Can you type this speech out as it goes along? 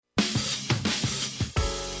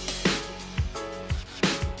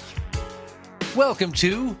Welcome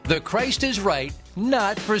to The Christ is Right,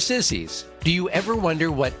 Not for Sissies. Do you ever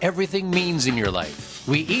wonder what everything means in your life?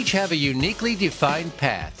 We each have a uniquely defined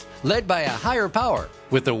path, led by a higher power,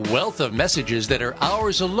 with a wealth of messages that are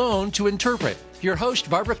ours alone to interpret. Your host,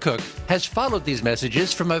 Barbara Cook, has followed these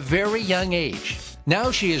messages from a very young age. Now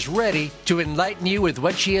she is ready to enlighten you with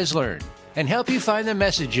what she has learned and help you find the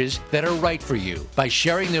messages that are right for you by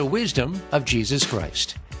sharing the wisdom of Jesus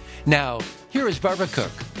Christ. Now, here is Barbara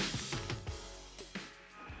Cook.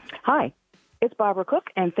 Hi, it's Barbara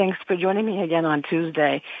Cook, and thanks for joining me again on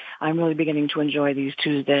Tuesday. I'm really beginning to enjoy these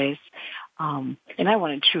Tuesdays. And I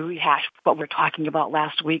wanted to rehash what we were talking about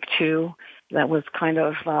last week, too. That was kind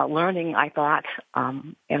of learning, I thought,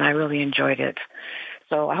 and I really enjoyed it.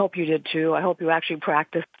 So I hope you did, too. I hope you actually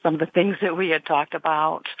practiced some of the things that we had talked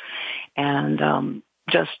about and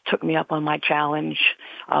just took me up on my challenge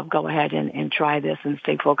of go ahead and try this and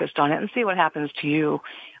stay focused on it and see what happens to you.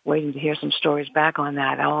 Waiting to hear some stories back on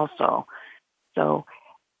that also. So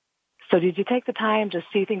did you take the time to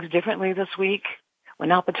see things differently this week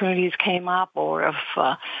when opportunities came up, or if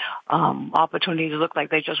opportunities looked like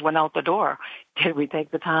they just went out the door? Did we take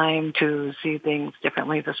the time to see things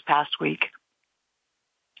differently this past week?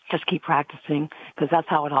 Just keep practicing, because that's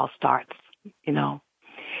how it all starts, you know.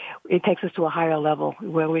 It takes us to a higher level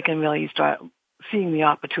where we can really start seeing the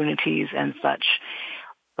opportunities and such.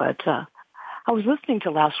 But I was listening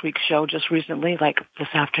to last week's show just recently, like this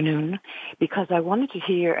afternoon, because I wanted to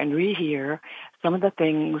hear and rehear some of the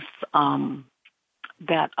things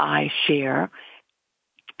that I share,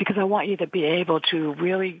 because I want you to be able to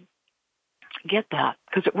really get that,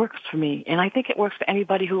 because it works for me. And I think it works for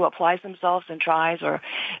anybody who applies themselves and tries or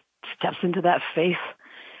steps into that faith.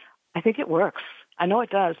 I think it works. I know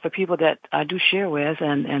it does for people that I do share with,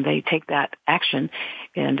 and they take that action.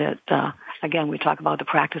 And again, we talk about the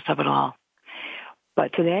practice of it all.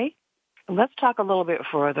 But today, let's talk a little bit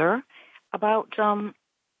further about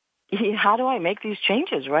how do I make these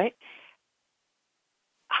changes, right?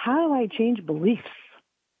 How do I change beliefs?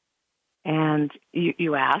 And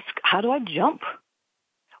you ask, how do I jump?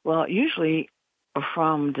 Well, usually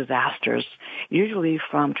from disasters, usually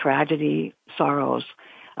from tragedy, sorrows,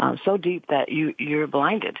 so deep that you're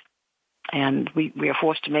blinded. And we are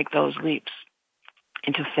forced to make those leaps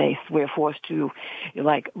into faith. We're forced to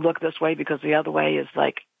look this way because the other way is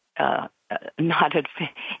not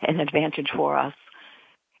an advantage for us.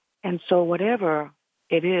 And so whatever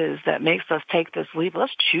it is that makes us take this leap,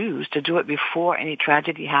 let's choose to do it before any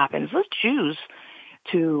tragedy happens. Let's choose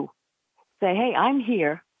to say, hey, I'm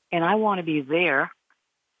here and I want to be there,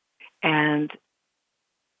 and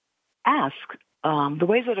ask the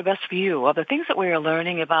ways that are best for you, or the things that we are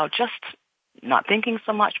learning about just not thinking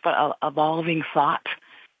so much, but evolving thought.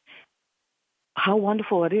 How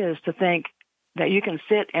wonderful it is to think that you can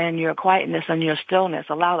sit in your quietness and your stillness,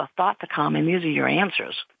 allow the thought to come, and these are your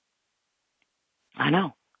answers. I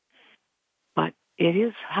know. But it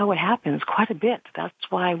is how it happens quite a bit. That's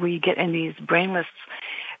why we get in these brainless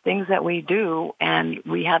things that we do, and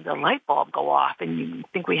we have the light bulb go off, and you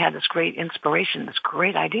think we had this great inspiration, this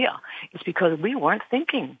great idea. It's because we weren't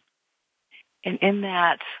thinking. And in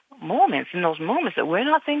those moments that we're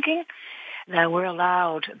not thinking, that we're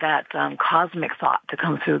allowed that cosmic thought to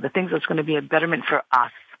come through, the things that's going to be a betterment for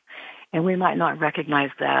us. And we might not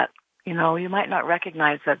recognize that. You know, you might not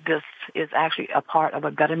recognize that this is actually a part of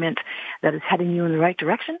a betterment that is heading you in the right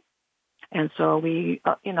direction. And so we,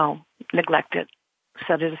 neglect it,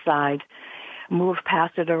 set it aside, move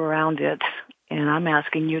past it or around it. And I'm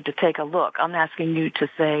asking you to take a look. I'm asking you to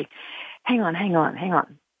say, hang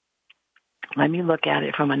on. Let me look at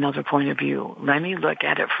it from another point of view. Let me look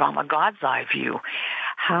at it from a God's eye view.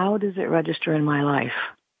 How does it register in my life?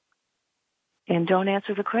 And don't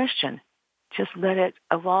answer the question. Just let it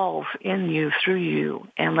evolve in you, through you,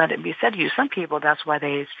 and let it be said to you. Some people, that's why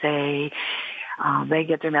they say they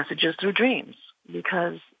get their messages through dreams,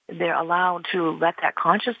 because they're allowed to let that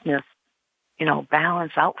consciousness,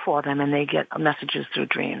 balance out for them, and they get messages through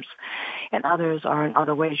dreams. And others are in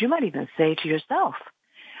other ways. You might even say to yourself,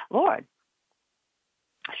 Lord,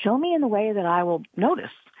 show me in the way that I will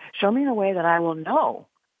notice. Show me in a way that I will know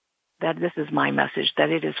that this is my message, that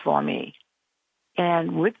it is for me.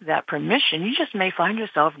 And with that permission, you just may find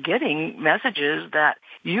yourself getting messages that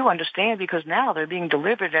you understand, because now they're being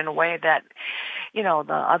delivered in a way that,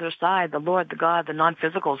 the other side, the Lord, the God, the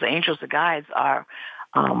non-physicals, the angels, the guides are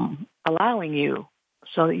allowing you.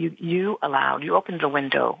 So that you opened the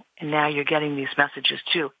window, and now you're getting these messages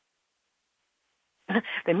too.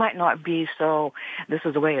 They might not be so, this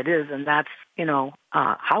is the way it is, and that's,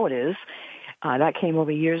 how it is. That came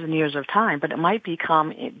over years and years of time, but it might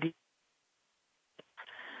become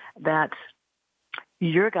that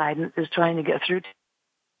your guidance is trying to get through.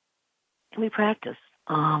 We practice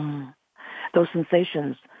those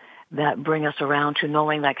sensations that bring us around to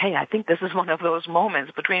knowing, like, hey, I think this is one of those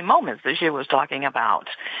moments between moments that she was talking about,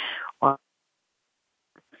 or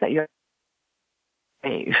that you're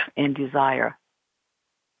brave and desire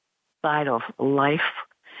side of life,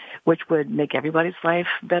 which would make everybody's life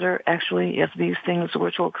better, actually, if these things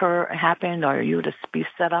were to happen, or you to be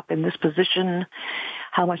set up in this position,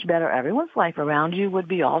 how much better everyone's life around you would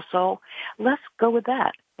be also. Let's go with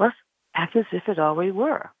that. Let's act as if it already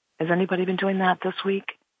were. Has anybody been doing that this week?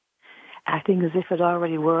 Acting as if it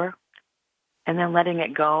already were, and then letting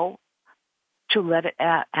it go to let it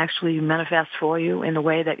actually manifest for you in the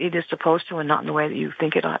way that it is supposed to, and not in the way that you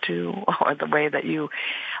think it ought to, or the way that you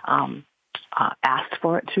asked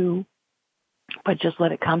for it to, but just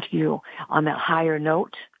let it come to you on that higher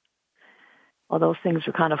note. Well, those things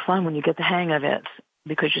are kind of fun when you get the hang of it,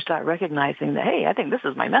 because you start recognizing that, hey, I think this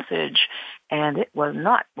is my message, and it was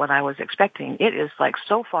not what I was expecting. It is like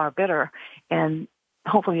so far better, and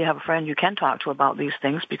hopefully you have a friend you can talk to about these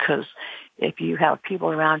things, because if you have people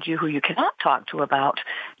around you who you cannot talk to about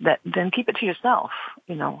that, then keep it to yourself.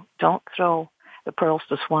 Don't throw the pearls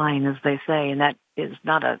to swine, as they say, and that is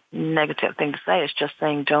not a negative thing to say. It's just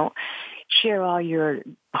saying don't share all your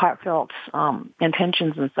heartfelt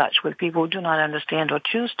intentions and such with people who do not understand or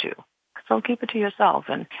choose to. So keep it to yourself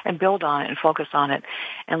and build on it and focus on it,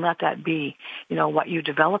 and let that be, what you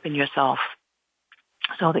develop in yourself,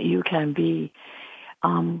 so that you can be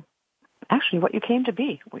actually what you came to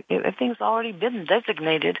be. If things already been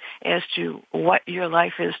designated as to what your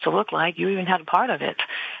life is to look like, you even had a part of it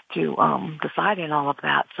to decide in all of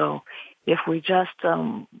that. So if we just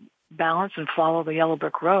balance and follow the yellow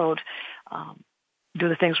brick road, do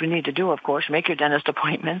the things we need to do, of course, make your dentist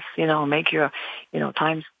appointments, make your,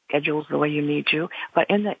 time schedules the way you need to. But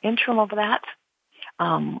in the interim of that,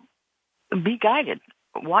 be guided.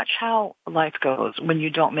 Watch how life goes when you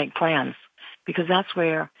don't make plans, because that's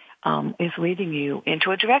where it's leading you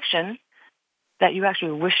into a direction that you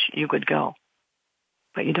actually wish you could go.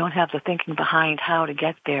 But you don't have the thinking behind how to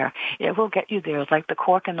get there. It will get you there. It's like the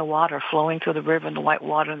cork in the water flowing through the river and the white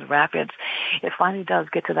water and the rapids. It finally does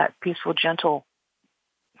get to that peaceful, gentle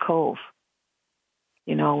cove,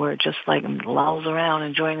 where it just like lolls around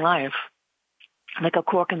enjoying life, like a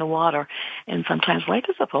cork in the water. And sometimes life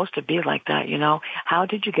is supposed to be like that, How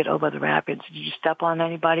did you get over the rapids? Did you step on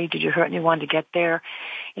anybody? Did you hurt anyone to get there?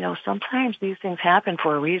 Sometimes these things happen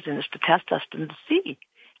for a reason. It's to test us and to see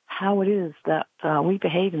how it is that we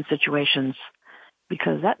behave in situations,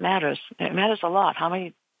 because that matters. It matters a lot how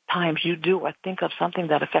many times you do or think of something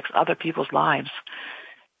that affects other people's lives,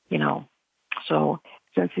 So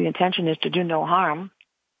since the intention is to do no harm,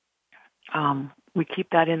 we keep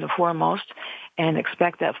that in the foremost and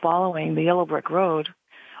expect that following the yellow brick road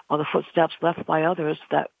or the footsteps left by others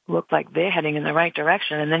that look like they're heading in the right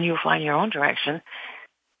direction, and then you find your own direction,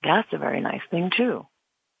 that's a very nice thing too.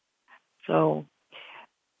 So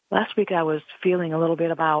last week I was feeling a little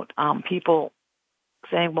bit about people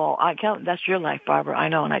saying, well, I can't, that's your life, Barbara, I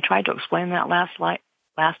know. And I tried to explain that last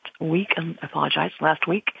week, and I apologize, last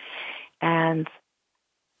week. And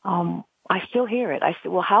I still hear it. I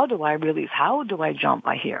said, well, how do I release? How do I jump?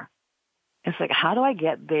 I hear. It's like, how do I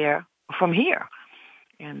get there from here?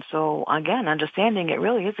 And so, again, understanding it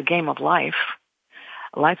really is a game of life,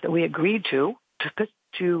 a life that we agreed to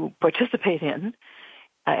participate in.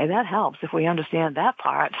 And that helps if we understand that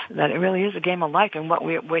part, that it really is a game of life, and what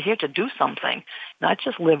we're here to do something, not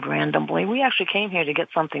just live randomly. We actually came here to get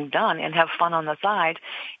something done and have fun on the side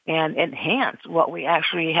and enhance what we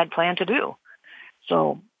actually had planned to do.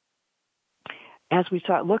 So as we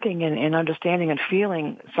start looking and understanding and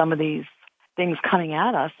feeling some of these things coming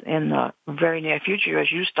at us in the very near future,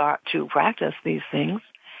 as you start to practice these things,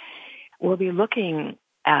 we'll be looking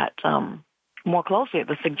at more closely at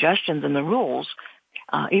the suggestions and the rules,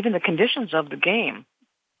 even the conditions of the game.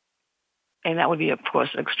 And that would be, of course,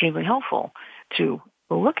 extremely helpful to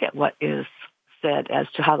look at what is said as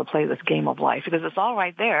to how to play this game of life, because it's all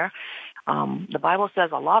right there. The Bible says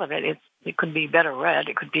a lot of it. It could be better read.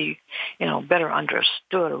 It could be, better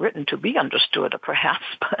understood or written to be understood, perhaps.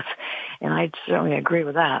 And I certainly agree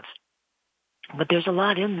with that. But there's a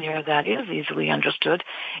lot in there that is easily understood,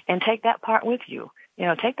 and take that part with you.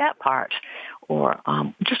 Take that part, or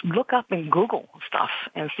just look up and Google stuff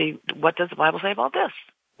and see, what does the Bible say about this?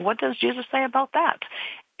 What does Jesus say about that?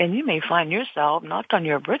 And you may find yourself knocked on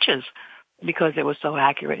your britches because it was so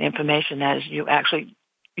accurate information as you actually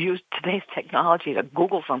use today's technology to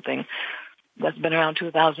Google something that's been around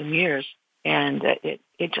 2,000 years, and it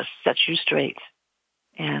just sets you straight.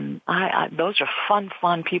 And those are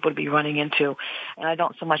fun people to be running into. And I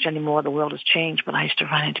don't so much anymore. The world has changed, but I used to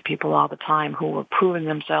run into people all the time who were proving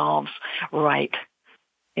themselves right.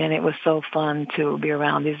 And it was so fun to be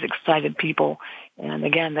around these excited people. And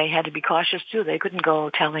again, they had to be cautious too. They couldn't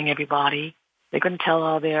go telling everybody. They couldn't tell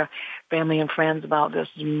all their family and friends about this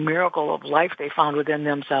miracle of life they found within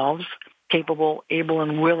themselves, capable, able,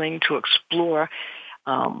 and willing to explore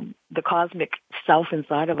the cosmic self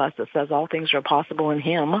inside of us that says all things are possible in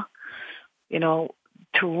Him. You know,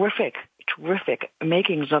 terrific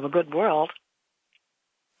makings of a good world.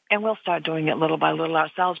 And we'll start doing it little by little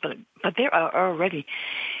ourselves. But there are already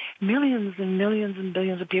millions and millions and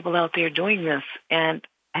billions of people out there doing this. And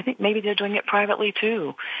I think maybe they're doing it privately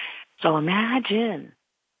too. So imagine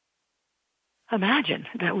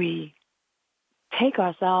that we take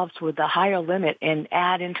ourselves with the higher limit and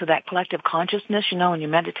add into that collective consciousness, you know, when you're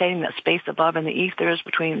meditating, that space above in the ethers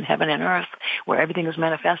between heaven and earth where everything is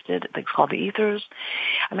manifested. It's called the ethers.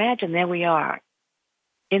 Imagine there we are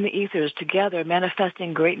in the ethers together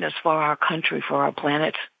manifesting greatness for our country, for our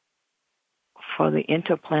planet, for the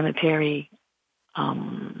interplanetary,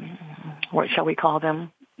 what shall we call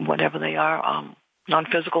them, whatever they are,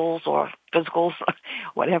 non-physicals or physicals,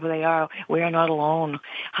 whatever they are. We are not alone.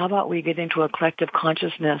 How about we get into a collective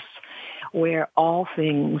consciousness where all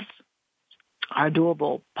things are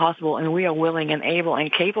doable, possible, and we are willing and able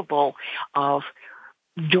and capable of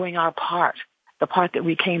doing our part, the part that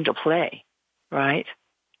we came to play, right?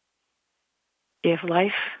 If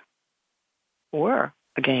life were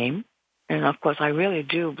a game, and of course I really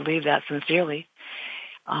do believe that sincerely,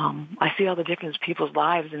 I see all the difference in people's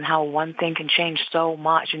lives and how one thing can change so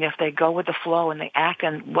much. And if they go with the flow and they act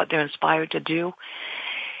on what they're inspired to do,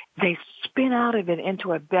 they spin out of it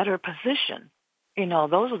into a better position. You know,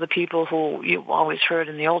 those are the people who you've always heard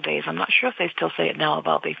in the old days. I'm not sure if they still say it now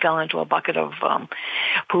about they fell into a bucket of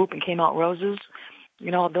poop and came out roses.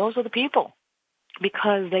 You know, those are the people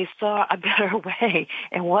because they saw a better way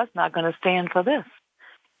and was not going to stand for this.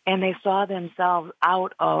 And they saw themselves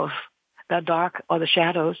out of the dark or the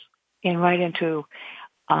shadows and right into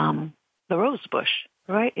the rose bush,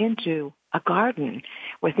 right into a garden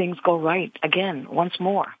where things go right again once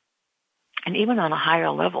more, and even on a higher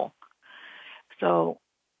level. So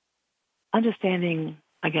understanding,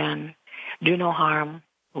 again, do no harm,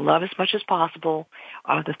 love as much as possible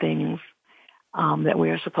are the things that we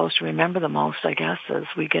are supposed to remember the most, I guess, as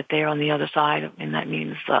we get there on the other side. And that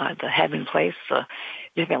means the heaven place,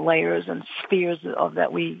 different layers and spheres of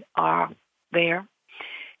that we are there.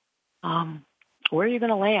 Where are you going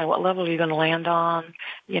to land? What level are you going to land on?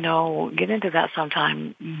 You know, get into that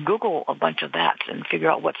sometime. Google a bunch of that and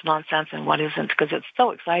figure out what's nonsense and what isn't, because it's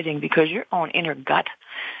so exciting because your own inner gut,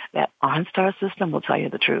 that OnStar system will tell you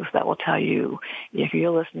the truth. That will tell you if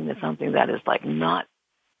you're listening to something that is like not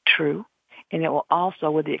true. And it will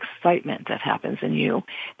also, with the excitement that happens in you,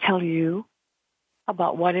 tell you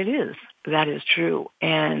about what it is that is true.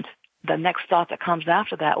 And the next thought that comes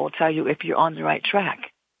after that will tell you if you're on the right track,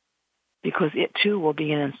 because it too will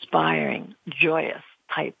be an inspiring, joyous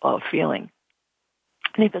type of feeling.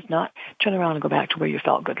 And if it's not, turn around and go back to where you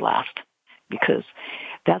felt good last, because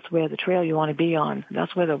that's where the trail you want to be on.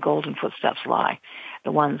 That's where the golden footsteps lie,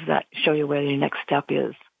 the ones that show you where your next step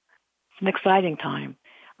is. It's an exciting time.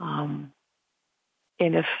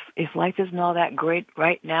 And if life isn't all that great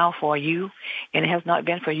right now for you, and it has not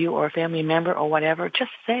been for you or a family member or whatever, just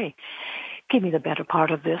say, give me the better part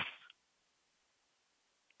of this.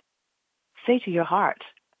 Say to your heart,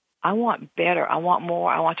 I want better, I want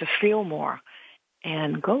more, I want to feel more.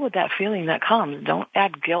 And go with that feeling that comes. Don't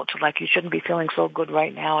add guilt to like you shouldn't be feeling so good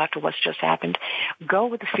right now after what's just happened. Go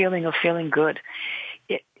with the feeling of feeling good.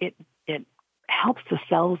 It helps the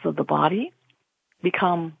cells of the body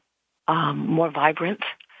become more vibrant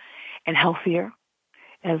and healthier,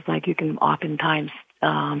 as like you can oftentimes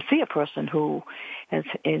see a person who is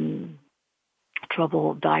in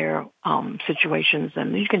trouble, dire situations,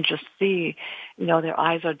 and you can just see, you know, their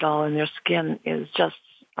eyes are dull and their skin is just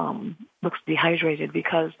looks dehydrated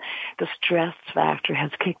because the stress factor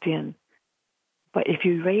has kicked in. But if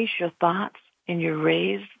you raise your thoughts and you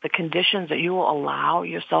raise the conditions that you will allow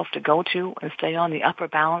yourself to go to and stay on the upper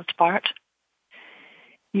balanced part,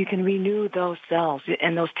 you can renew those cells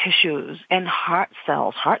and those tissues and heart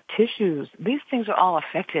cells, heart tissues. These things are all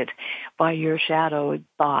affected by your shadowed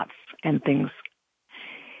thoughts and things.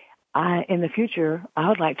 In the future, I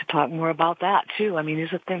would like to talk more about that too. I mean,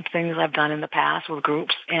 these are things I've done in the past with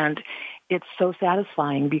groups, and it's so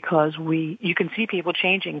satisfying because you can see people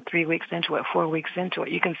changing 3 weeks into it, 4 weeks into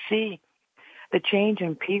it. You can see the change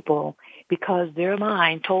in people because their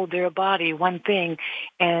mind told their body one thing,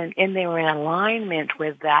 and they were in alignment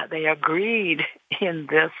with that. They agreed in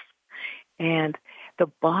this, and the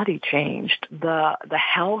body changed. The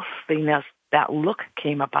healthiness, that look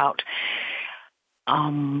came about.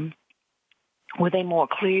 Were they more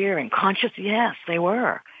clear and conscious? Yes, they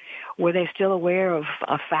were. Were they still aware of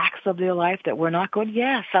facts of their life that were not good?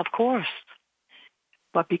 Yes, of course.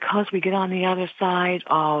 But because we get on the other side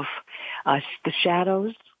of the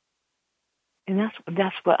shadows, and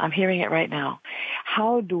that's what I'm hearing it right now.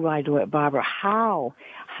 How do I do it, Barbara? How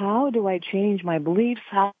do I change my beliefs?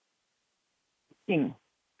 And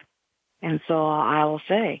so I will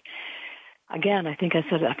say, again, I think I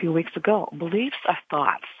said it a few weeks ago, beliefs are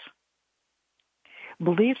thoughts.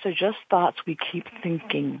 Beliefs are just thoughts we keep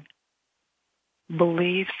thinking.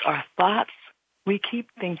 Beliefs are thoughts we keep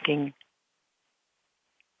thinking.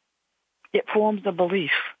 It forms a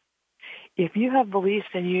belief. If you have beliefs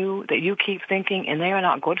in you that you keep thinking and they are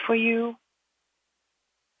not good for you,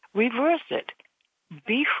 reverse it.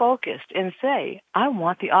 Be focused and say, I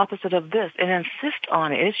want the opposite of this, and insist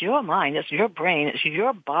on it. It's your mind, it's your brain, it's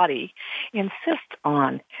your body. Insist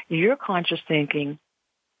on your conscious thinking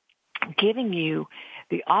giving you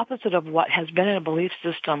the opposite of what has been in a belief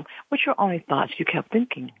system, which are only thoughts you kept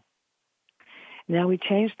thinking. Now we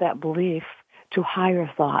change that belief to higher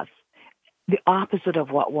thoughts, the opposite of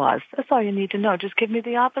what was. That's all you need to know. Just give me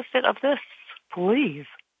the opposite of this, please.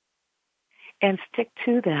 And stick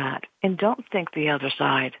to that. And don't think the other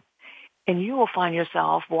side. And you will find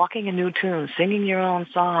yourself walking a new tune, singing your own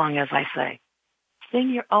song, as I say.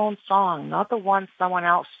 Sing your own song, not the one someone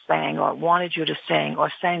else sang or wanted you to sing or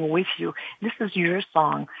sang with you. This is your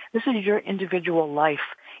song. This is your individual life.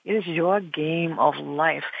 It is your game of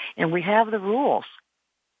life. And we have the rules.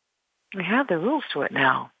 We have the rules to it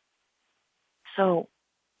now. So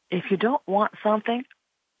if you don't want something,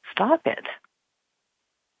 stop it.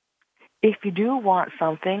 If you do want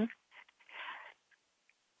something,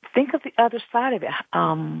 think of the other side of it.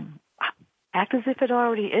 Act as if it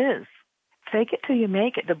already is. Fake it till you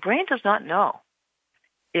make it. The brain does not know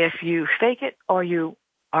if you fake it or you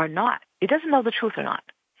are not. It doesn't know the truth or not.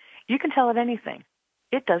 You can tell it anything.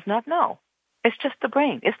 It does not know. It's just the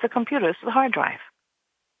brain. It's the computer. It's the hard drive.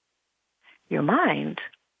 Your mind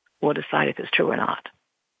will decide if it's true or not.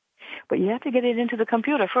 But you have to get it into the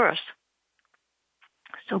computer first.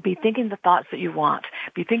 So be thinking the thoughts that you want.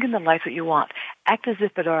 Be thinking the life that you want. Act as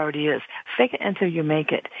if it already is. Fake it until you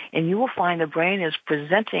make it. And you will find the brain is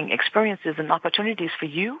presenting experiences and opportunities for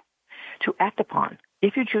you to act upon.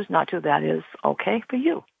 If you choose not to, that is okay for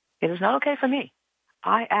you. It is not okay for me.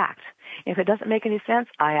 I act. If it doesn't make any sense,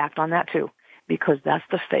 I act on that too. Because that's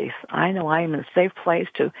the faith. I know I am in a safe place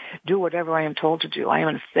to do whatever I am told to do. I am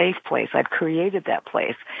in a safe place. I've created that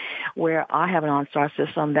place where I have an OnStar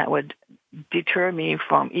system that would deter me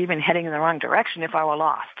from even heading in the wrong direction if I were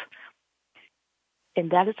lost.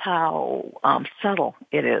 And that is how subtle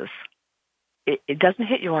it is. It doesn't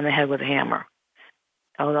hit you on the head with a hammer,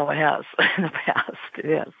 although it has in the past. It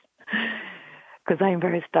is. Because I am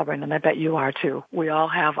very stubborn, and I bet you are too. We all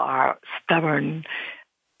have our stubborn,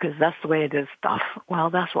 because that's the way it is stuff. Well,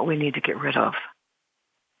 that's what we need to get rid of.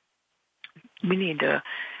 We need to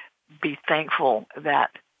be thankful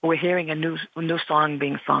that we're hearing a new song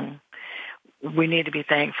being sung. We need to be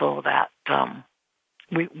thankful that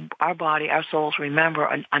our body, our souls remember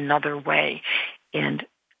another way. And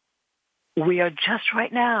we are just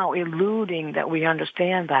right now eluding that we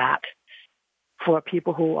understand that for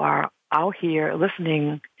people who are out here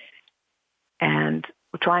listening and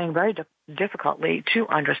trying very difficultly to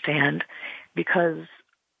understand because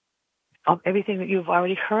of everything that you've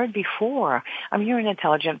already heard before. I mean, you're an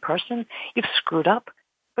intelligent person. You've screwed up,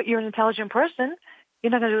 but you're an intelligent person.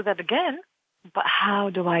 You're not going to do that again. But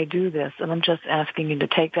how do I do this? And I'm just asking you to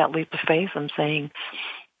take that leap of faith. I'm saying,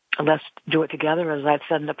 let's do it together, as I've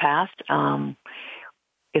said in the past.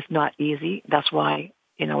 It's not easy. That's why,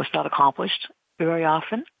 it's not accomplished very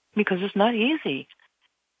often, because it's not easy.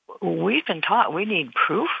 We've been taught we need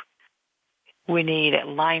proof. We need it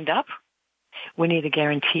lined up. We need a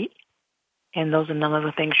guarantee. And those are none of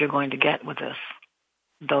the things you're going to get with this.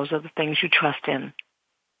 Those are the things you trust in.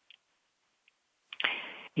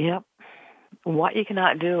 Yep. What you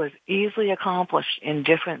cannot do is easily accomplished in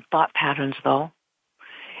different thought patterns, though,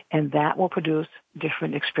 and that will produce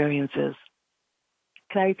different experiences.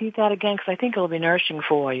 Can I repeat that again? Because I think it'll be nourishing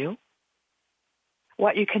for you.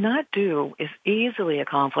 What you cannot do is easily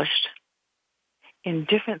accomplished in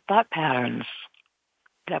different thought patterns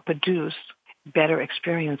that produce better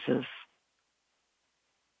experiences.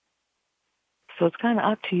 So it's kind of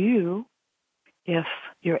up to you if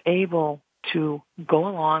you're able to go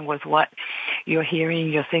along with what you're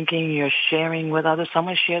hearing, you're thinking, you're sharing with others.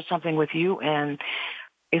 Someone shared something with you, and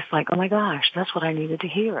it's like, oh my gosh, that's what I needed to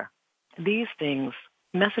hear. These things,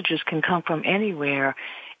 messages can come from anywhere,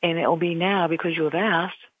 and it will be now because you have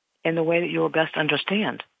asked in the way that you will best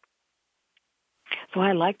understand. So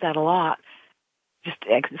I like that a lot.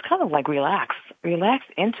 It's kind of like relax. Relax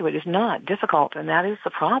into it. It's not difficult, and that is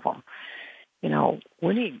the problem.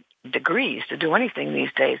 We need degrees to do anything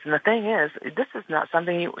these days. And the thing is, this is not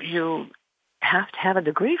something you have to have a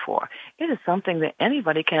degree for. It is something that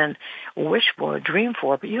anybody can wish for, dream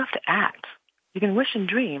for, but you have to act. You can wish and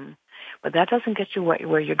dream, but that doesn't get you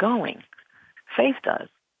where you're going. Faith does.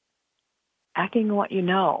 Acting on what you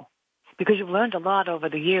know, because you've learned a lot over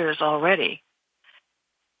the years already.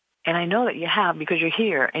 And I know that you have because you're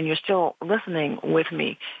here and you're still listening with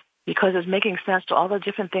me because it's making sense to all the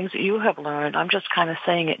different things that you have learned. I'm just kind of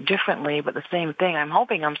saying it differently, but the same thing. I'm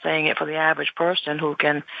hoping I'm saying it for the average person who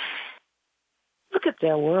can look at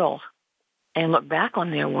their world and look back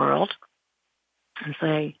on their world and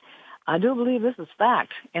say, I do believe this is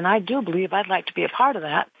fact, and I do believe I'd like to be a part of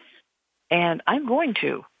that, and I'm going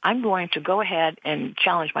to go ahead and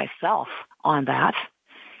challenge myself on that,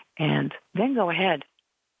 and then go ahead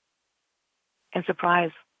and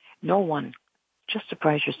surprise no one. Just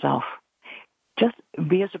surprise yourself. Just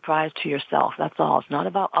be a surprise to yourself. That's all. It's not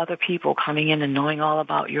about other people coming in and knowing all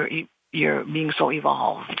about your being so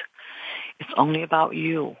evolved. It's only about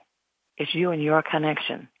you. It's you and your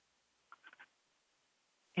connection.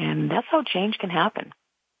 And that's how change can happen.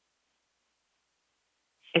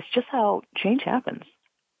 It's just how change happens.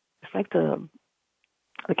 It's like the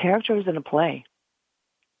characters in a play.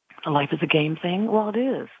 Life is a game thing. Well, it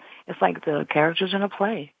is. It's like the characters in a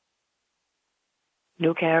play.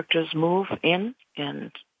 New characters move in,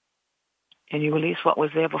 and you release what was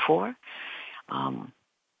there before.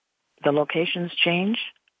 The locations change.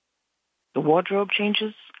 The wardrobe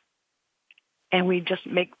changes. And we just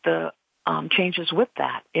make the changes with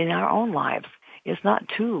that in our own lives. It's not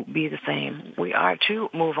to be the same. We are to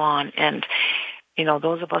move on. And,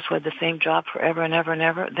 those of us who had the same job forever and ever and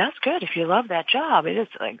ever, that's good if you love that job. It is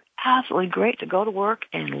absolutely great to go to work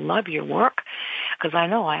and love your work, because I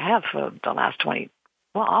know I have for the last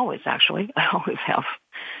always actually. I always have.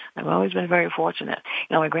 I've always been very fortunate.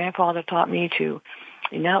 My grandfather taught me you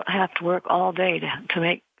don't have to work all day to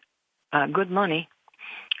make good money.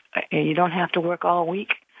 And you don't have to work all week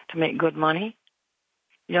to make good money.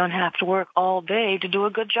 You don't have to work all day to do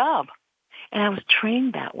a good job. And I was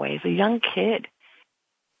trained that way as a young kid.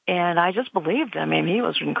 And I just believed him. I mean, he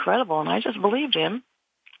was incredible, and I just believed him.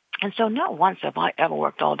 And so not once have I ever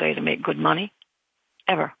worked all day to make good money,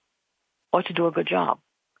 ever, or to do a good job.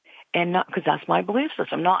 And not because that's my belief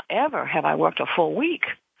system. Not ever have I worked a full week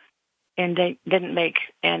and they didn't make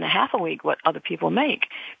in a half a week what other people make,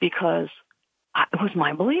 because it was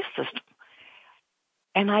my belief system.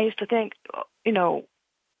 And I used to think,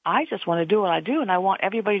 I just want to do what I do, and I want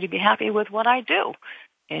everybody to be happy with what I do.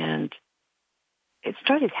 And it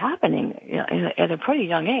started happening at a pretty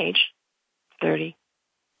young age, 30.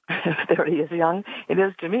 30 is young. It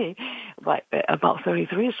is to me, but about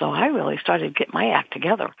 33. So I really started to get my act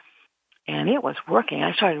together. And it was working.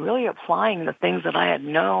 I started really applying the things that I had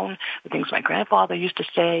known, the things my grandfather used to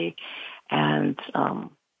say, and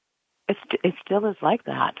it still is like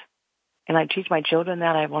that. And I teach my children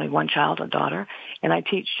that. I have only one child, a daughter, and I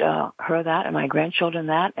teach her that and my grandchildren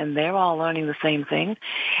that, and they're all learning the same thing.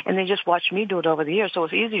 And they just watch me do it over the years, so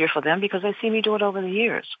it's easier for them because they see me do it over the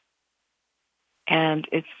years. And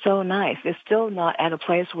it's so nice. It's still not at a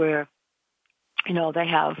place where, they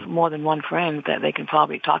have more than one friend that they can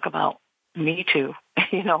probably talk about me to,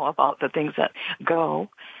 about the things that go.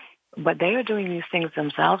 But they are doing these things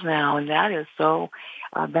themselves now, and that is so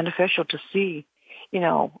beneficial to see,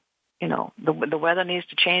 the weather needs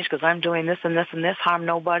to change because I'm doing this and this and this, harm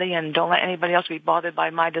nobody, and don't let anybody else be bothered by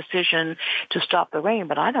my decision to stop the rain.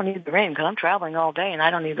 But I don't need the rain because I'm traveling all day, and I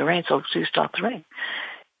don't need the rain, so you stop the rain.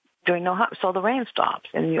 So the rain stops,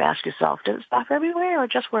 and you ask yourself, did it stop everywhere or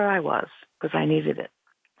just where I was because I needed it?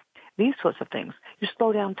 These sorts of things. You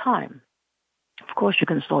slow down time. Of course you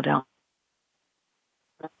can slow down.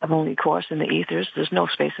 Of only course in the ethers, there's no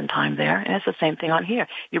space and time there. And it's the same thing on here.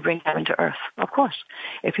 You bring heaven to earth. Of course.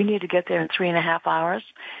 If you need to get there in 3.5 hours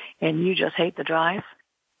and you just hate the drive,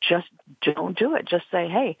 just don't do it. Just say,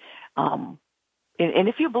 hey, and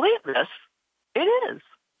if you believe this, it is.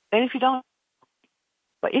 And if you don't,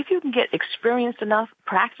 but if you can get experienced enough,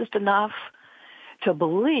 practiced enough to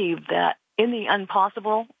believe that in the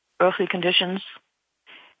impossible earthly conditions,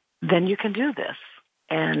 then you can do this.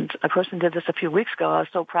 And a person did this a few weeks ago I was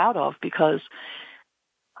so proud of because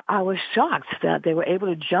I was shocked that they were able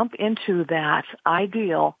to jump into that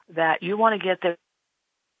ideal that you want to get there,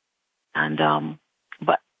 and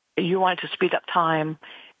but you wanted to speed up time,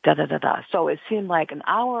 da-da-da-da. So it seemed like an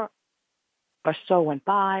hour or so went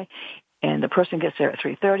by, and the person gets there at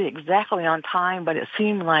 3:30, exactly on time, but it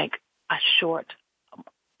seemed like a short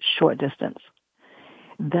distance.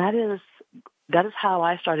 That is how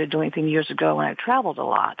I started doing things years ago when I traveled a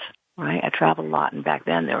lot, right? I traveled a lot, and back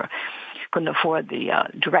then couldn't afford the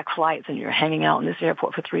direct flights, and you're hanging out in this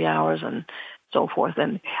airport for 3 hours and so forth.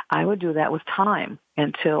 And I would do that with time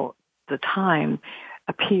until the time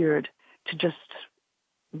appeared to just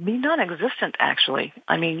be non-existent, actually.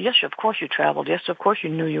 I mean, yes, of course you traveled. Yes, of course you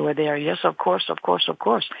knew you were there. Yes, of course.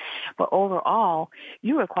 But overall,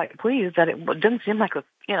 you were quite pleased that it didn't seem like a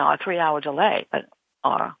 3-hour delay.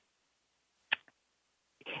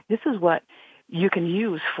 This is what you can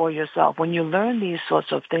use for yourself. When you learn these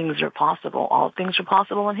sorts of things are possible, all things are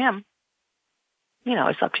possible in Him.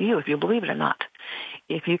 It's up to you if you believe it or not.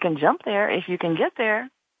 If you can jump there, if you can get there,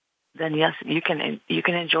 then yes, you can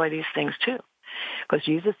enjoy these things too. Because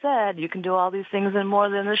Jesus said, you can do all these things and more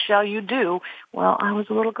than this shall you do. Well, I was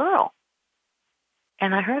a little girl,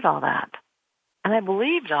 and I heard all that, and I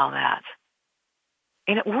believed all that,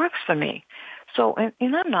 and it works for me. So,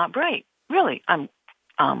 and I'm not bright. Really, I'm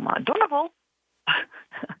adorable,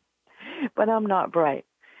 but I'm not bright.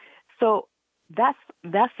 So that's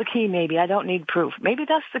the key, maybe. I don't need proof. Maybe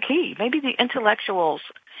that's the key. Maybe the intellectuals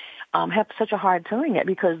have such a hard time doing it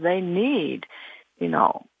because they need,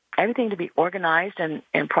 everything to be organized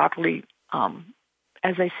and properly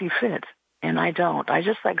as they see fit. And I don't. I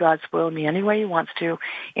just let God spoil me any way He wants to.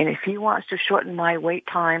 And if He wants to shorten my wait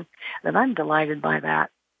time, then I'm delighted by that.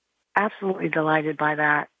 Absolutely delighted by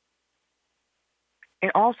that.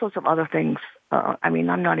 And all sorts of other things. I'm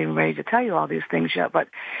not even ready to tell you all these things yet, but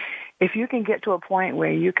if you can get to a point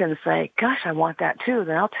where you can say, gosh, I want that too,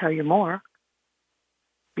 then I'll tell you more.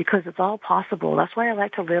 Because it's all possible. That's why I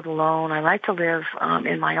like to live alone. I like to live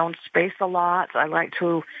in my own space a lot. I like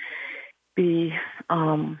to be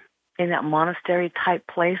in that monastery-type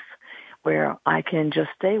place where I can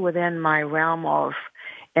just stay within my realm of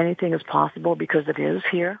anything is possible because it is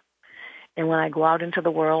here. And when I go out into the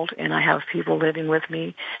world and I have people living with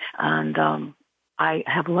me, and I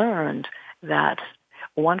have learned that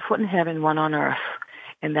one foot in heaven, one on earth.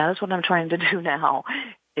 And that is what I'm trying to do now.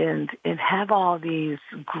 And have all these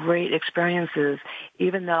great experiences,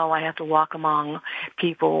 even though I have to walk among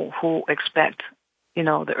people who expect,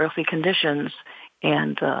 the earthly conditions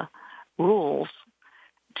and rules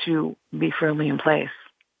to be firmly in place.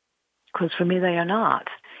 Because for me, they are not.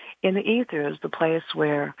 In the ether is the place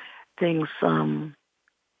where things are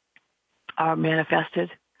manifested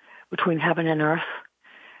between heaven and earth.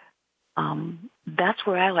 That's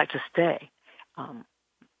where I like to stay.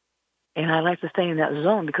 And I like to stay in that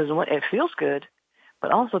zone because it feels good,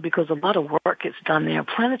 but also because a lot of work gets done there.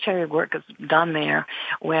 Planetary work is done there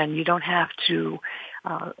when you don't have to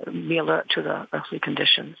be alert to the earthly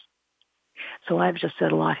conditions. So I've just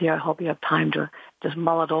said a lot here. I hope you have time to just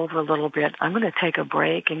mull it over a little bit. I'm going to take a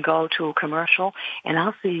break and go to a commercial, and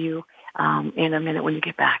I'll see you in a minute when you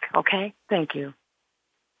get back. Okay? Thank you.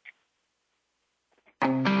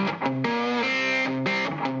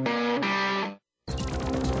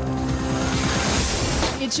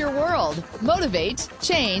 It's your world. Motivate,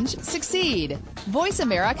 change, succeed.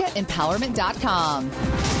 VoiceAmericaEmpowerment.com.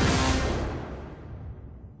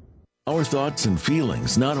 Our thoughts and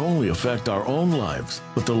feelings not only affect our own lives,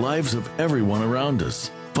 but the lives of everyone around us.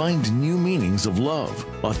 Find new meanings of love,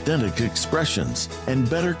 authentic expressions, and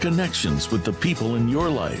better connections with the people in your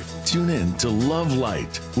life. Tune in to Love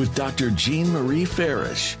Light with Dr. Jean Marie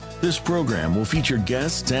Farish. This program will feature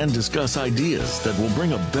guests and discuss ideas that will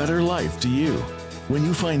bring a better life to you. When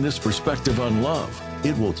you find this perspective on love,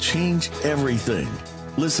 it will change everything.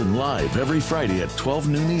 Listen live every Friday at 12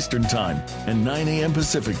 noon Eastern Time and 9 a.m.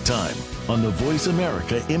 Pacific Time on the Voice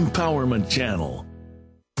America Empowerment Channel.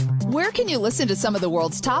 Where can you listen to some of the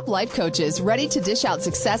world's top life coaches ready to dish out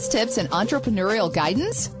success tips and entrepreneurial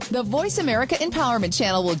guidance? The Voice America Empowerment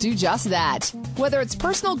Channel will do just that. Whether it's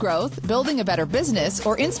personal growth, building a better business,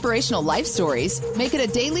 or inspirational life stories, make it a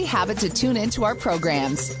daily habit to tune into our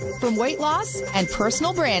programs. From weight loss and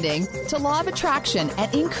personal branding to law of attraction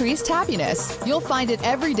and increased happiness, you'll find it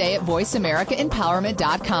every day at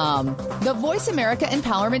VoiceAmericaEmpowerment.com. The Voice America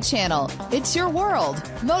Empowerment Channel. It's your world.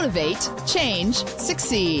 Motivate, change,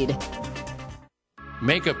 succeed.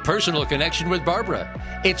 Make a personal connection with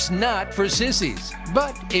Barbara. It's not for sissies.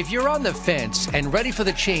 But if you're on the fence and ready for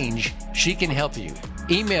the change, she can help you.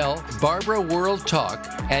 Email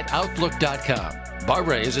BarbaraWorldTalk@outlook.com.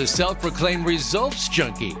 Barbara is a self-proclaimed results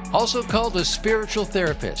junkie, also called a spiritual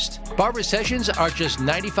therapist. Barbara's sessions are just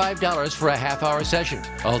 $95 for a half-hour session,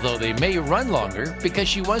 although they may run longer because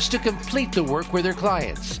she wants to complete the work with her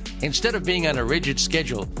clients. Instead of being on a rigid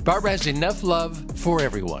schedule, Barbara has enough love for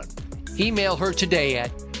everyone. Email her today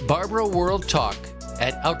at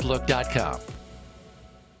barbaraworldtalk@outlook.com.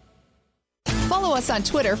 Follow us on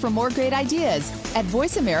Twitter for more great ideas at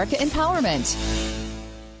Voice America Empowerment.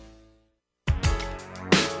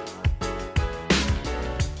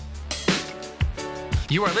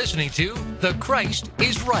 You are listening to The Christ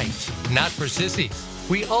is Right, Not for Sissies.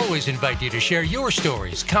 We always invite you to share your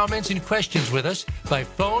stories, comments, and questions with us by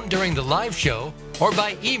phone during the live show or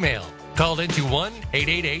by email. Call into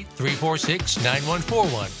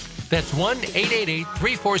 1-888-346-9141. That's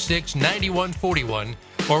 1-888-346-9141.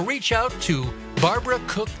 Or reach out to Barbara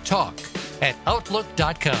Cook Talk at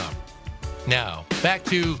Outlook.com. Now, back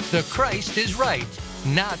to The Christ is Right,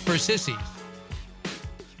 Not for Sissies.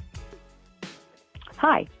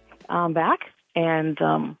 Hi, I'm back, and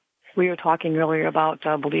we were talking earlier about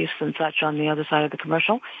beliefs and such on the other side of the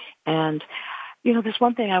commercial. And, there's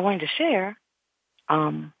one thing I wanted to share,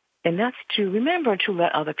 and that's to remember to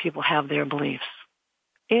let other people have their beliefs.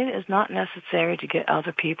 It is not necessary to get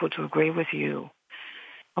other people to agree with you,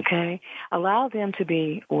 okay? Allow them to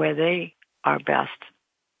be where they are best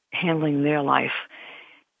handling their life.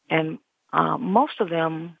 And most of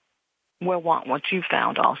them will want what you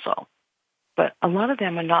found also. But a lot of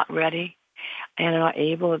them are not ready and are not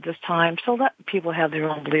able at this time. So let people have their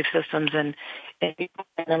own belief systems and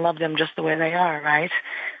love them just the way they are, right?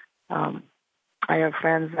 I have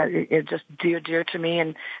friends that are just dear to me,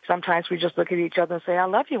 and sometimes we just look at each other and say, I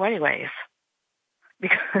love you anyways.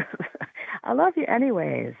 Because I love you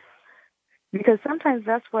anyways. Because sometimes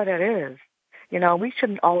that's what it is. We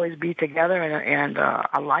shouldn't always be together and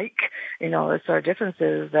alike. It's our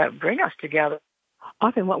differences that bring us together.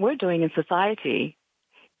 Often what we're doing in society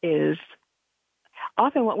is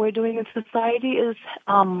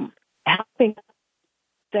helping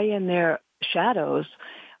stay in their shadows,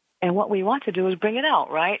 and what we want to do is bring it out,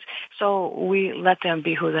 right? So we let them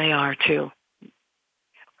be who they are too.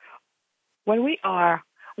 When we are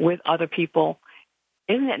with other people,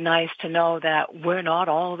 isn't it nice to know that we're not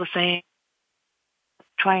all the same?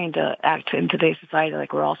 Trying to act in today's society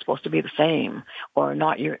like we're all supposed to be the same, or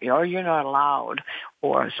you're not allowed,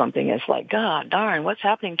 or something. It's like, God darn, what's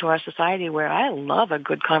happening to our society where I love a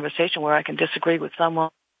good conversation where I can disagree with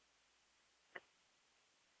someone,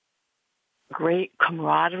 great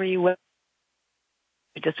camaraderie with,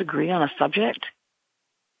 disagree on a subject.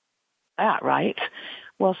 That right?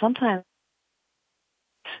 Well, sometimes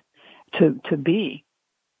to be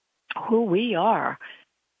who we are.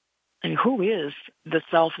 And who is the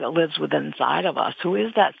self that lives within inside of us? Who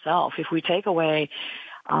is that self? If we take away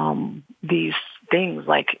these things,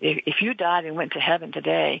 like if you died and went to heaven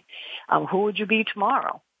today, who would you be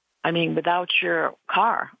tomorrow? I mean, without your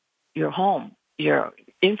car, your home, your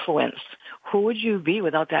influence, who would you be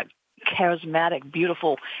without that charismatic,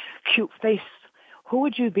 beautiful, cute face? Who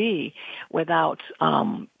would you be without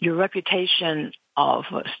your reputation of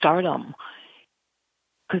stardom?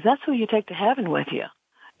 Because that's who you take to heaven with you.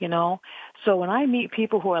 So when I meet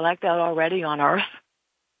people who are like that already on earth,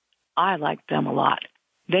 I like them a lot.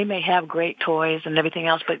 They may have great toys and everything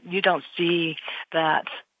else, but you don't see that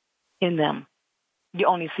in them. You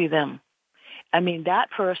only see them. I mean, that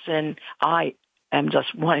person I am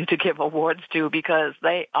just wanting to give awards to because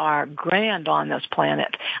they are grand on this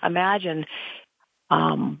planet. Imagine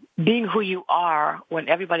being who you are when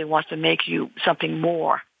everybody wants to make you something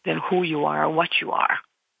more than who you are or what you are.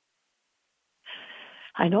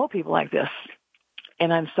 I know people like this,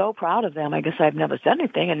 and I'm so proud of them. I guess I've never said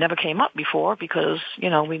anything. It never came up before because,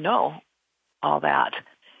 we know all that.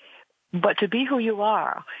 But to be who you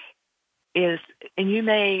are is, and you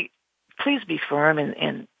may please be firm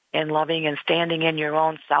and loving and standing in your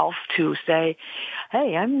own self to say,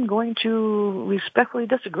 hey, I'm going to respectfully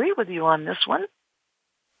disagree with you on this one.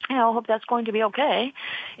 I hope that's going to be okay.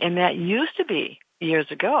 And that used to be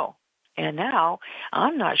years ago. And now,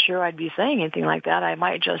 I'm not sure I'd be saying anything like that. I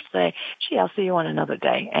might just say, gee, I'll see you on another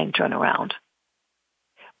day, and turn around.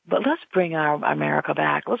 But let's bring our America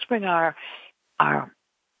back. Let's bring our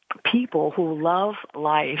people who love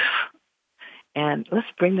life, and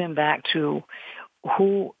let's bring them back to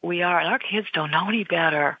who we are. And our kids don't know any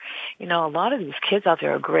better. A lot of these kids out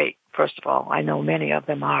there are great, first of all. I know many of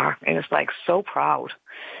them are, and it's like so proud.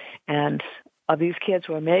 And of these kids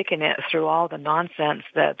who are making it through all the nonsense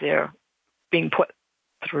that they're being put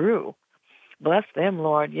through. Bless them,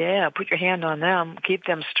 Lord. Yeah, put your hand on them. Keep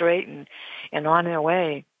them straight and on their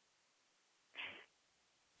way.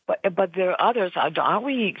 But there are others. Aren't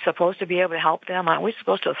we supposed to be able to help them? Aren't we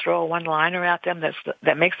supposed to throw a one-liner at them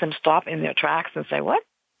that makes them stop in their tracks and say, what?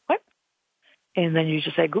 What? And then you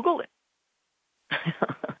just say, Google it.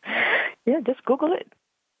 Yeah, just Google it.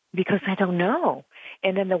 Because I don't know.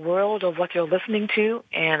 And in the world of what you're listening to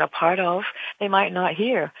and a part of, they might not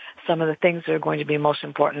hear some of the things that are going to be most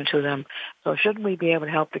important to them. So shouldn't we be able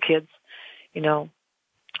to help the kids,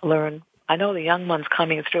 learn? I know the young ones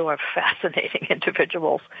coming through are fascinating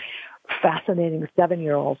individuals, fascinating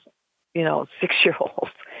 7-year-olds,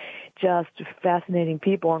 6-year-olds, just fascinating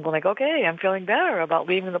people. And going like, okay, I'm feeling better about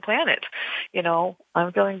leaving the planet.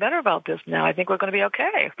 I'm feeling better about this now. I think we're going to be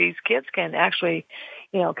okay. If these kids can actually,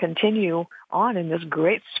 continue on in this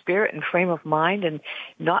great spirit and frame of mind and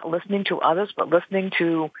not listening to others, but listening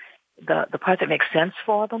to the part that makes sense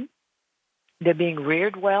for them. They're being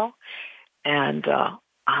reared well. And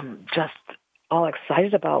I'm just all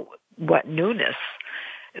excited about what newness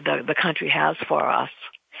the country has for us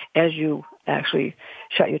as you actually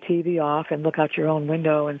shut your TV off and look out your own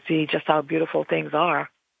window and see just how beautiful things are.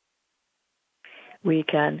 We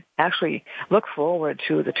can actually look forward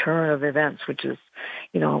to the turn of events, which is,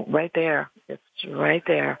 right there. It's right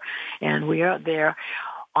there. And we are there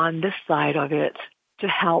on this side of it to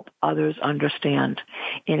help others understand.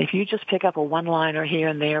 And if you just pick up a one-liner here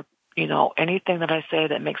and there, anything that I say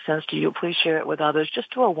that makes sense to you, please share it with others.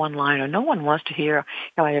 Just do a one-liner. No one wants to hear,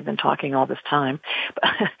 I have been talking all this time,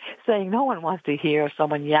 but saying no one wants to hear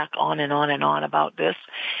someone yak on and on and on about this.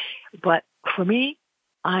 But for me,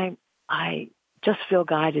 I just feel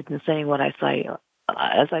guided in saying what I say.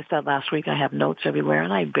 As I said last week, I have notes everywhere,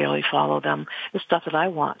 and I barely follow them. The stuff that I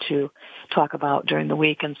want to talk about during the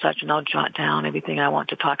week and such, and I'll jot down everything I want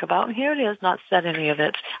to talk about. And here it is, not said any of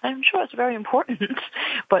it. I'm sure it's very important,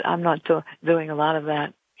 but I'm not doing a lot of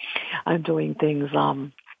that. I'm doing things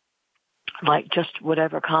like just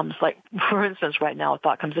whatever comes. Like, for instance, right now a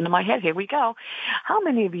thought comes into my head. Here we go. How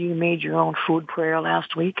many of you made your own food prayer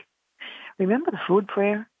last week? Remember the food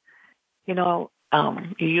prayer? You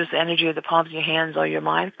use the energy of the palms of your hands or your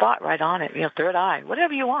mind, thought right on it, third eye,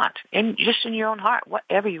 whatever you want, and just in your own heart,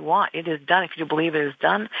 whatever you want, it is done. If you believe it is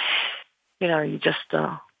done, you just,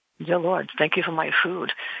 dear Lord, thank you for my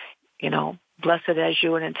food, blessed as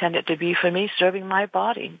you would intend it to be for me, serving my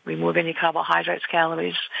body. Remove any carbohydrates,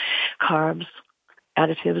 calories, carbs,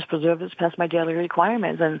 additives, preservatives past my daily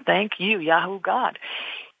requirements, and thank you, Yahoo God,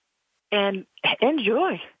 and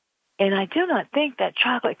enjoy. And I do not think that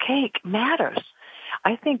chocolate cake matters.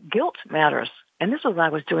 I think guilt matters. And this is what I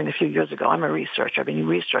was doing a few years ago. I'm a researcher. I've been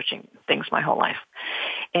researching things my whole life.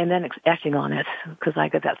 And then acting on it, because I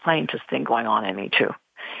got that scientist thing going on in me too.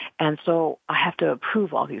 And so I have to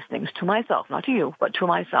prove all these things to myself, not to you, but to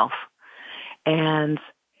myself. And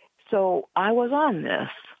so I was on this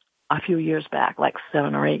a few years back, like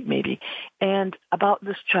 7 or 8 maybe, and about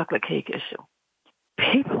this chocolate cake issue.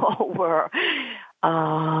 People were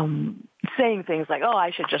saying things like, oh,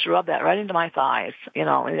 I should just rub that right into my thighs,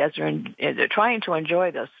 as they're trying to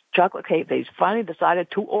enjoy this chocolate cake they finally decided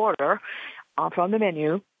to order from the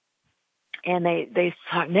menu, and they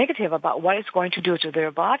talk negative about what it's going to do to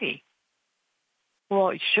their body.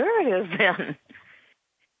 Well, sure it is then.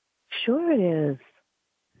 Sure it is.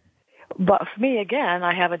 But for me, again,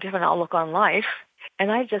 I have a different outlook on life,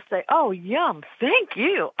 and I just say, oh, yum, thank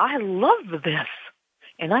you. I love this.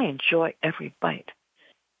 And I enjoy every bite.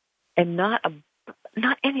 And not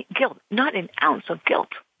any guilt, not an ounce of guilt.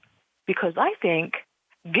 Because I think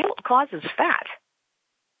guilt causes fat.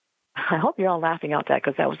 I hope you're all laughing out that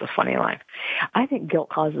because that was a funny line. I think guilt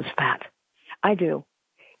causes fat. I do.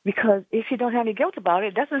 Because if you don't have any guilt about it,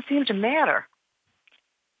 it doesn't seem to matter.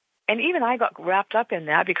 And even I got wrapped up in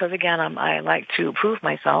that because, again, I like to prove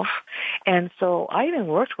myself. And so I even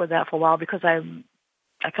worked with that for a while because I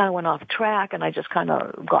kind of went off track and I just kind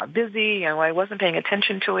of got busy and I wasn't paying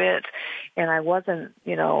attention to it. And I wasn't,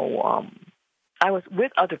 I was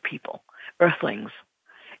with other people, earthlings.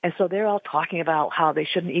 And so they're all talking about how they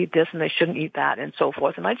shouldn't eat this and they shouldn't eat that and so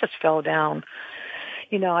forth. And I just fell down,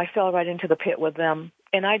 I fell right into the pit with them.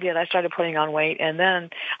 And I did. I started putting on weight. And then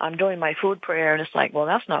I'm doing my food prayer and it's like, well,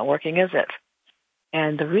 that's not working, is it?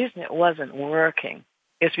 And the reason it wasn't working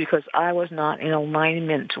is because I was not in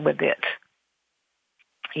alignment with it.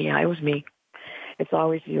 Yeah, it was me. It's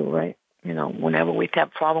always you, right? Whenever we have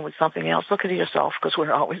a problem with something else, look at yourself because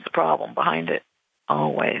we're always the problem behind it.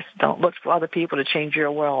 Always. Don't look for other people to change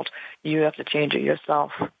your world. You have to change it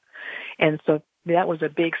yourself. And so that was a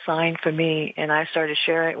big sign for me, and I started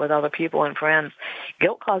sharing it with other people and friends.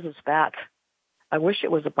 Guilt causes fat. I wish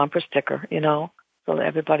it was a bumper sticker, so that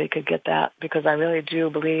everybody could get that, because I really do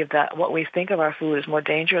believe that what we think of our food is more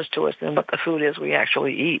dangerous to us than what the food is we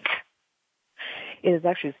actually eat. It is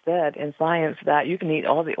actually said in science that you can eat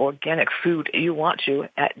all the organic food you want to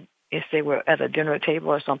if they were at a dinner table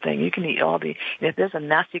or something. You can eat if there's a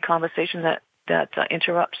nasty conversation that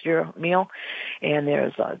interrupts your meal, and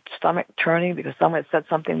there's a stomach turning because someone said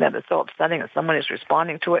something that is so upsetting and someone is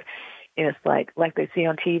responding to it, and it's like they see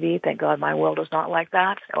on TV. Thank God my world is not like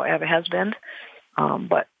that, or ever has been.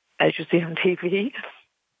 But as you see on TV,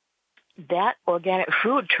 that organic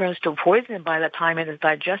food turns to poison by the time it is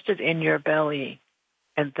digested in your belly.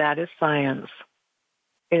 And that is science.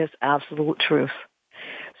 It is absolute truth.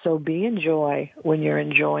 So be in joy when you're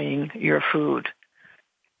enjoying your food.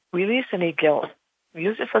 Release any guilt.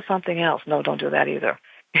 Use it for something else. No, don't do that either.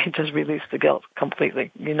 Just release the guilt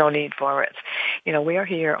completely. No need for it. We are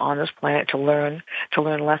here on this planet to learn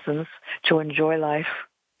lessons, to enjoy life.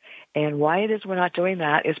 And why it is we're not doing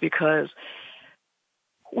that is because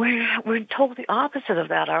we're told the opposite of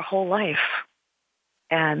that our whole life.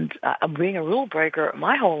 And being a rule breaker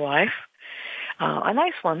my whole life, a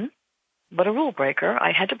nice one, but a rule breaker,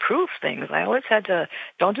 I had to prove things. I always had to,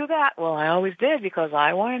 don't do that. Well, I always did because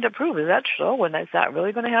I wanted to prove, is that so? And is that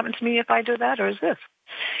really going to happen to me if I do that, or is this?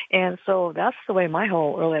 And so that's the way my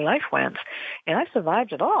whole early life went. And I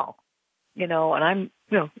survived it all, and I'm,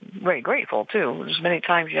 very grateful too. There's many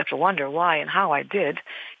times you have to wonder why and how I did,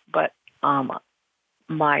 but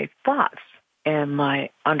my thoughts and my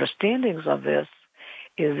understandings of this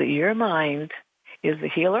is that your mind is the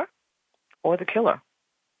healer or the killer.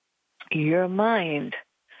 Your mind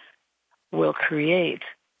will create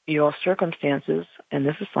your circumstances, and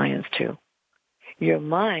this is science too. Your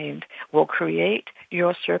mind will create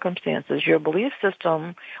your circumstances. Your belief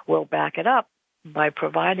system will back it up by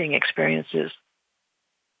providing experiences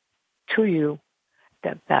to you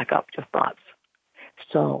that back up your thoughts.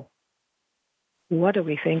 So, what are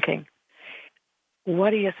we thinking?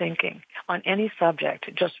 What are you thinking on any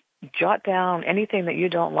subject? Just jot down anything that you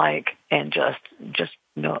don't like and just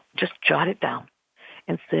jot it down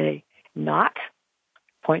and say, not,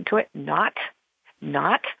 point to it, not,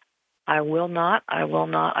 I will not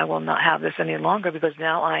have this any longer because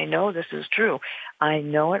now I know this is true. I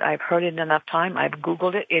know it. I've heard it enough time. I've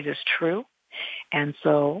Googled it. It is true. And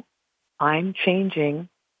so I'm changing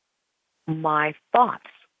my thoughts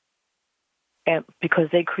because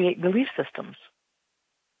they create belief systems.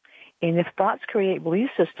 And if thoughts create belief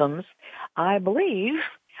systems, I believe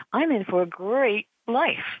I'm in for a great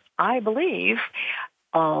life. I believe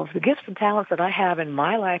of the gifts and talents that I have in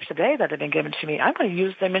my life today that have been given to me, I'm going to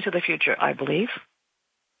use them into the future, I believe.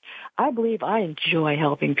 I believe I enjoy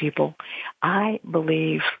helping people. I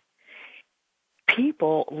believe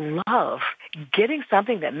people love getting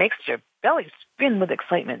something that makes their belly spin with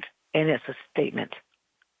excitement, and it's a statement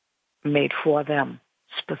made for them,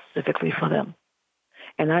 specifically for them.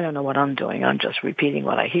 And I don't know what I'm doing. I'm just repeating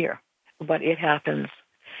what I hear. But it happens.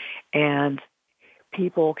 And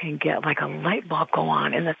people can get like a light bulb go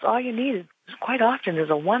on. And that's all you need. Quite often there's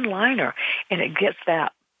a one-liner. And it gets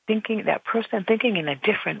that person thinking in a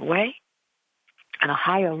different way, on a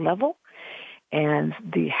higher level. And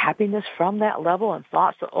the happiness from that level and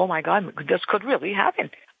thoughts that, oh my God, this could really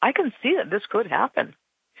happen. I can see that this could happen.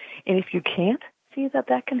 And if you can't see that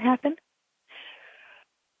that can happen,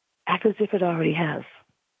 act as if it already has.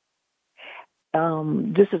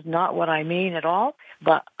 This is not what I mean at all,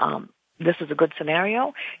 but this is a good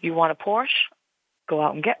scenario. You want a Porsche? Go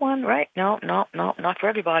out and get one, right? No, not for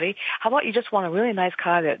everybody. How about you just want a really nice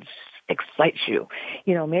car that excites you?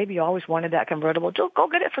 Maybe you always wanted that convertible. Just go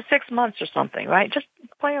get it for 6 months or something, right? Just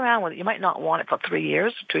play around with it. You might not want it for 3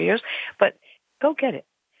 years, 2 years, but go get it.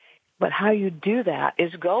 But how you do that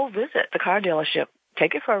is go visit the car dealership,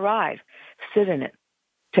 take it for a ride, sit in it.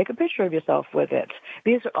 Take a picture of yourself with it.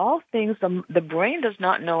 These are all things the brain does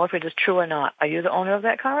not know if it is true or not. Are you the owner of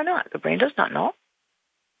that car or not? The brain does not know.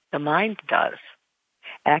 The mind does.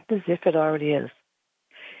 Act as if it already is.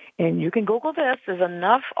 And you can Google this. There's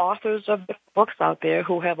enough authors of books out there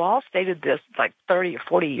who have all stated this like 30 or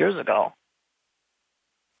 40 years ago.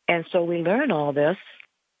 And so we learn all this.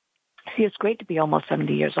 See, it's great to be almost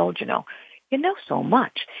 70 years old, You know so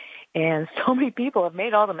much. And so many people have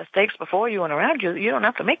made all the mistakes before you and around you. You don't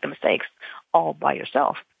have to make the mistakes all by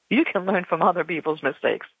yourself. You can learn from other people's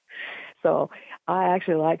mistakes. So I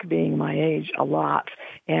actually like being my age a lot.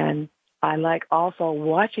 And I like also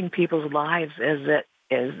watching people's lives as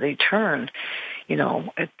they turn.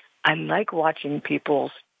 I like watching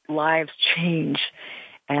people's lives change.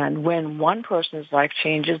 And when one person's life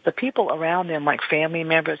changes, the people around them, like family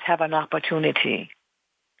members, have an opportunity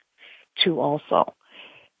to also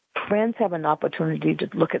friends have an opportunity to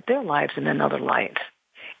look at their lives in another light.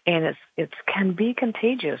 And it can be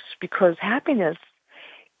contagious because happiness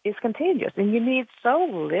is contagious. And you need so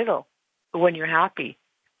little when you're happy.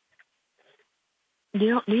 You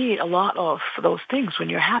don't need a lot of those things when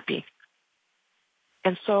you're happy.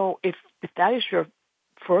 And so if that is your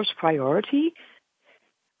first priority,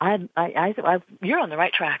 you're on the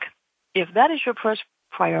right track. If that is your first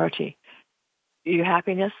priority, your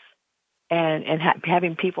happiness and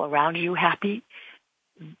having people around you happy,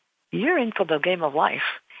 you're in for the game of life.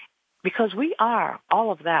 Because we are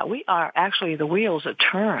all of that. We are actually the wheels that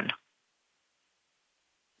turn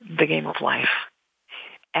the game of life.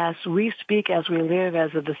 As we speak, as we live, as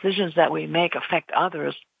the decisions that we make affect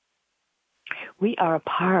others, we are a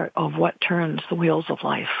part of what turns the wheels of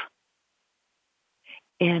life.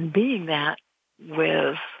 And being that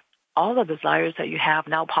with all the desires that you have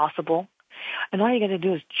now possible, and all you got to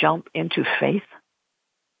do is jump into faith.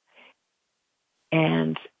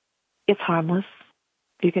 And it's harmless.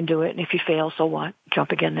 You can do it. And if you fail, so what?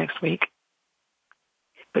 Jump again next week.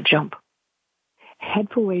 But jump. Head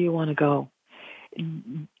for where you want to go.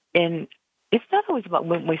 And it's not always about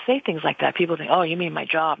when we say things like that, people think, oh, you mean my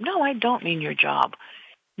job. No, I don't mean your job.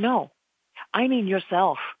 No, I mean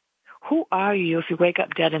yourself. Who are you if you wake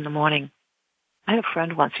up dead in the morning? I had a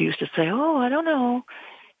friend once who used to say, oh, I don't know.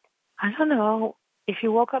 If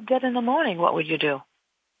you woke up dead in the morning, what would you do?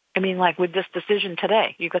 I mean, like with this decision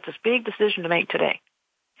today, you've got this big decision to make today.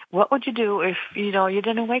 What would you do if, you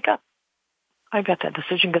didn't wake up? I bet that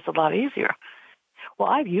decision gets a lot easier. Well,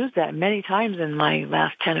 I've used that many times in my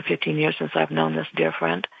last 10 or 15 years since I've known this dear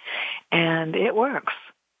friend, and it works.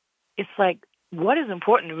 It's like what is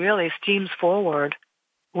important really steams forward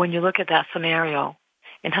when you look at that scenario.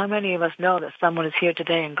 And how many of us know that someone is here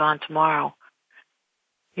today and gone tomorrow?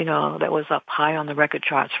 That was up high on the record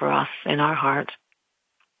charts for us in our heart.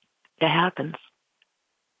 It happens.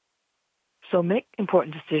 So make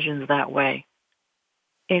important decisions that way.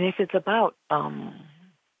 And if it's about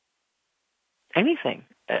anything,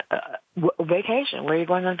 vacation, where are you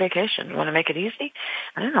going on vacation? You want to make it easy?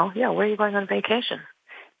 I don't know. Yeah, where are you going on vacation?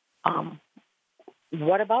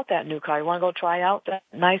 What about that new car? You want to go try out that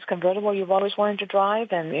nice convertible you've always wanted to drive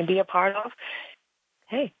and be a part of?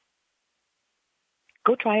 Hey,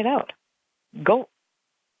 go try it out. Go.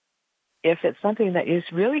 If it's something that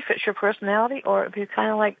really fits your personality, or if you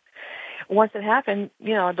kind of like, once it happened,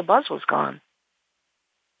 the buzz was gone.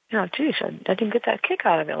 Geez, I didn't get that kick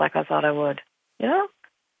out of it like I thought I would. And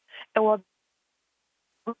well,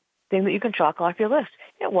 thing that you can chalk off your list.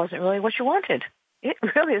 It wasn't really what you wanted. It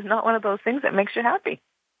really is not one of those things that makes you happy.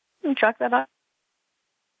 You can chalk that off.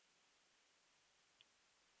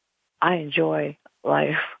 I enjoy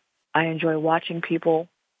life. I enjoy watching people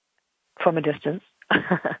from a distance.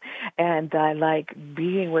 And I like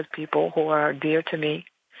being with people who are dear to me.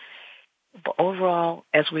 But overall,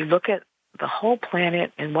 as we look at the whole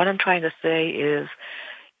planet, and what I'm trying to say is,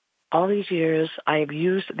 all these years I have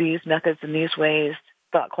used these methods in these ways,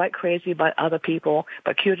 thought quite crazy about other people,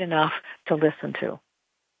 but cute enough to listen to.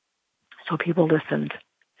 So people listened.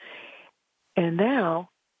 And now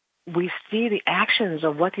we see the actions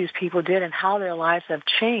of what these people did and how their lives have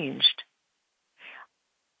changed.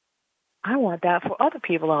 I want that for other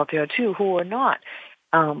people out there, too, who are not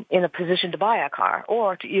in a position to buy a car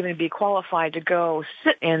or to even be qualified to go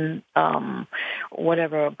sit in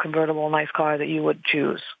whatever convertible nice car that you would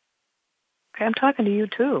choose. Okay, I'm talking to you,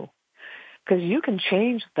 too, because you can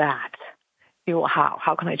change that.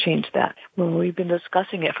 How can I change that? Well, we've been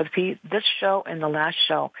discussing it for this show and the last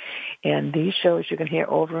show, and these shows you can hear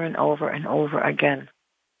over and over and over again.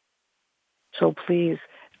 So please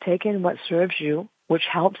take in what serves you, which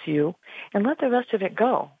helps you, and let the rest of it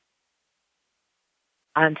go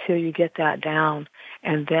until you get that down,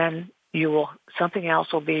 and then something else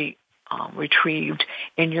will be retrieved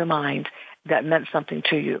in your mind that meant something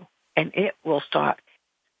to you, and it will start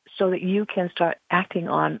so that you can start acting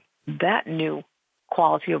on that new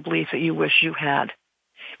quality of belief that you wish you had,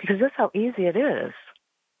 because that's how easy it is.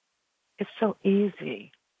 It's so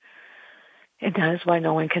easy, and that is why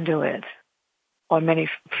no one can do it. Or many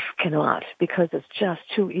cannot, because it's just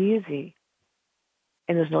too easy.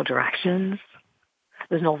 And there's no directions.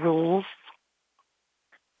 There's no rules.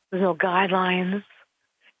 There's no guidelines.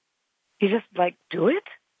 You just do it?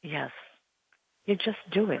 Yes. You just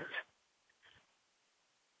do it.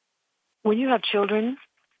 When you have children,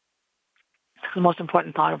 it's the most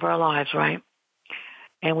important part of our lives, right?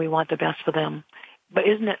 And we want the best for them. But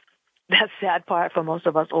isn't it that sad part for most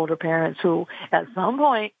of us older parents who, at some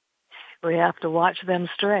point, we have to watch them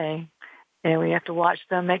stray And we have to watch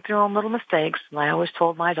them make their own little mistakes. And I always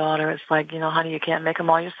told my daughter, it's like, honey, you can't make them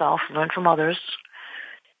all yourself. Learn from others.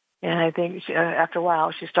 And I think after a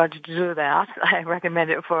while, she started to do that. I recommend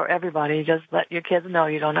it for everybody. Just let your kids know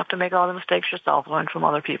you don't have to make all the mistakes yourself. Learn from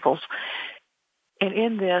other people's. And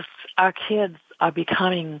in this, our kids are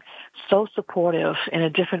becoming so supportive in a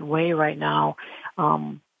different way right now.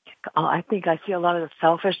 I think I see a lot of the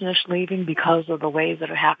selfishness leaving because of the ways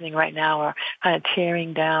that are happening right now are kind of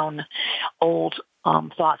tearing down old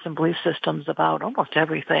thoughts and belief systems about almost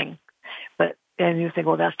everything. And you think,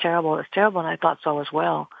 well, that's terrible. It's terrible, and I thought so as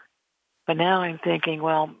well. But now I'm thinking,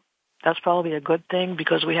 well, that's probably a good thing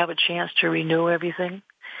because we have a chance to renew everything.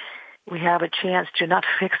 We have a chance to not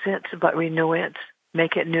fix it, but renew it,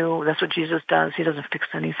 make it new. That's what Jesus does. He doesn't fix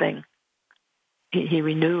anything. He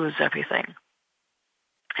renews everything.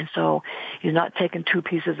 And so he's not taking two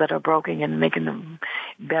pieces that are broken and making them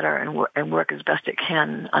better and work as best it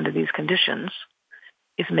can under these conditions.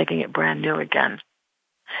 He's making it brand new again.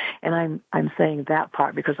 And I'm saying that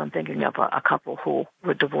part because I'm thinking of a couple who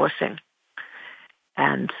were divorcing.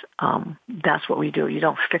 And that's what we do. You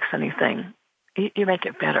don't fix anything. You make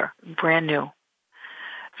it better, brand new.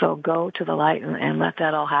 So go to the light and let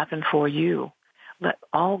that all happen for you. Let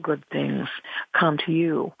all good things come to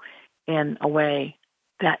you in a way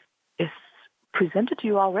that is presented to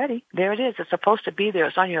you already. There it is. It's supposed to be there.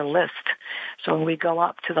 It's on your list. So when we go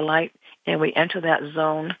up to the light and we enter that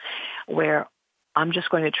zone where I'm just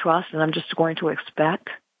going to trust and I'm just going to expect,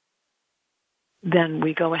 then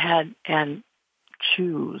we go ahead and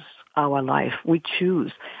choose our life. We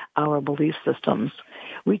choose our belief systems.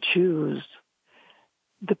 We choose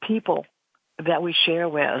the people that we share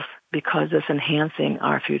with because it's enhancing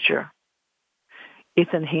our future.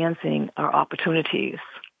 It's enhancing our opportunities.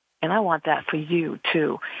 And I want that for you,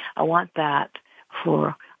 too. I want that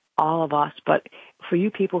for all of us. But for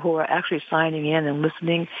you people who are actually signing in and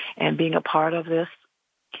listening and being a part of this,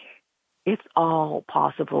 it's all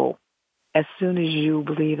possible as soon as you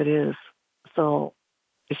believe it is. So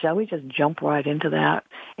shall we just jump right into that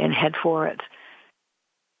and head for it?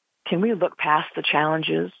 Can we look past the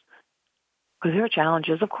challenges? Because there are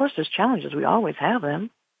challenges. Of course, there's challenges. We always have them.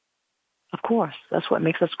 Of course, that's what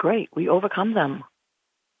makes us great. We overcome them.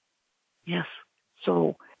 Yes.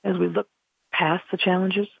 So as we look past the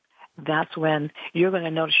challenges, that's when you're going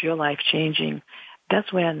to notice your life changing.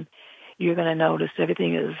 That's when you're going to notice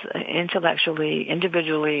everything is intellectually,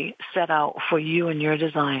 individually set out for you and your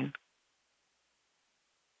design.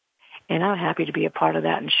 And I'm happy to be a part of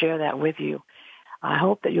that and share that with you. I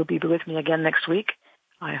hope that you'll be with me again next week.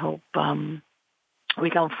 I hope we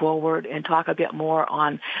come forward and talk a bit more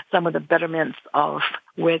on some of the betterments of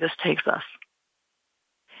where this takes us.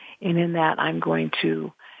 And in that, I'm going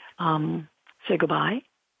to say goodbye.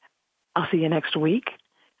 I'll see you next week.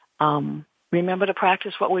 Remember to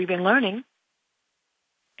practice what we've been learning,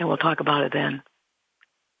 and we'll talk about it then.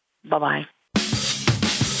 Bye-bye.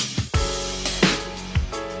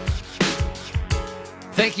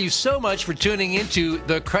 Thank you so much for tuning into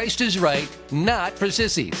The Christ is Right, Not for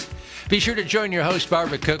Sissies. Be sure to join your host,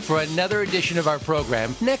 Barbara Cook, for another edition of our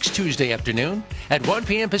program next Tuesday afternoon at 1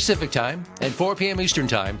 p.m. Pacific Time and 4 p.m. Eastern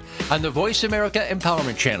Time on the Voice America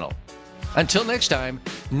Empowerment Channel. Until next time,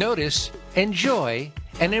 notice, enjoy,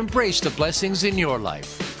 and embrace the blessings in your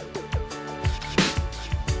life.